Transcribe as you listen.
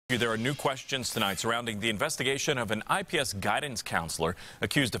There are new questions tonight surrounding the investigation of an IPS guidance counselor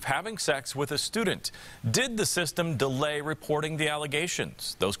accused of having sex with a student. Did the system delay reporting the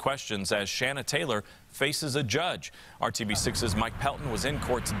allegations? Those questions as Shanna Taylor faces a judge. RTV6's Mike Pelton was in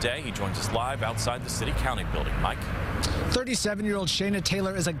court today. He joins us live outside the City County building. Mike? 37-year-old Shanna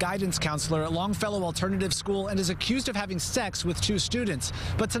Taylor is a guidance counselor at Longfellow Alternative School and is accused of having sex with two students.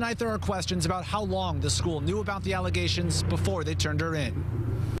 But tonight there are questions about how long the school knew about the allegations before they turned her in.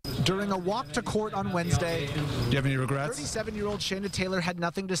 During a walk to court on Wednesday, do you have any regrets? 37-year-old Shanna Taylor had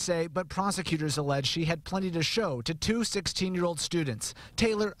nothing to say, but prosecutors allege she had plenty to show to two 16-year-old students.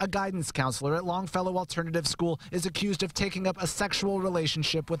 Taylor, a guidance counselor at Longfellow Alternative School, is accused of taking up a sexual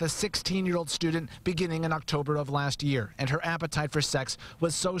relationship with a 16-year-old student beginning in October of last year. And her appetite for sex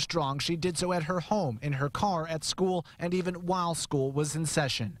was so strong she did so at her home, in her car, at school, and even while school was in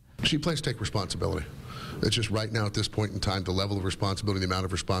session. She plans to take responsibility. It's just right now at this point in time, the level of responsibility, the amount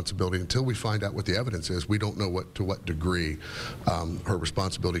of responsibility, until we find out what the evidence is, we don't know to what degree her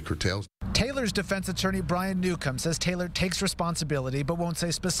responsibility curtails. Taylor's defense attorney, Brian Newcomb, says Taylor takes responsibility but won't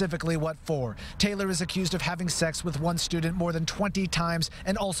say specifically what for. Taylor is accused of having sex with one student more than 20 times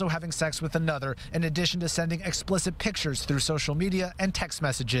and also having sex with another, in addition to sending explicit pictures through social media and text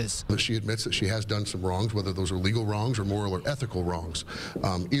messages. She admits that she has done some wrongs, whether those are legal wrongs or moral or ethical wrongs.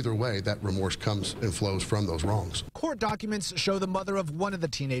 Either way, that remorse comes and flows from those wrongs. Court documents show the mother of one of the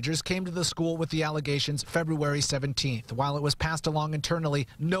teenagers came to the school with the allegations February 17th. While it was passed along internally,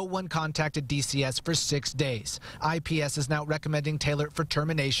 no one contacted DCS for 6 days. IPS is now recommending Taylor for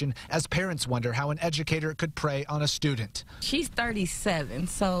termination as parents wonder how an educator could prey on a student. She's 37,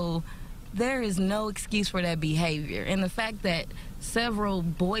 so there is no excuse for that behavior. And the fact that several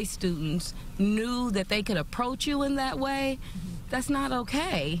boy students knew that they could approach you in that way, that's not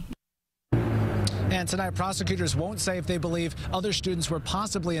okay. And tonight, prosecutors won't say if they believe other students were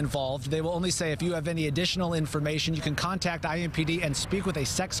possibly involved. They will only say if you have any additional information, you can contact IMPD and speak with a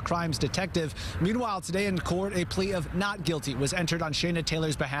sex crimes detective. Meanwhile, today in court, a plea of not guilty was entered on Shanna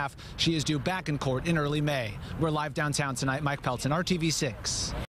Taylor's behalf. She is due back in court in early May. We're live downtown tonight. Mike Pelton, RTV6.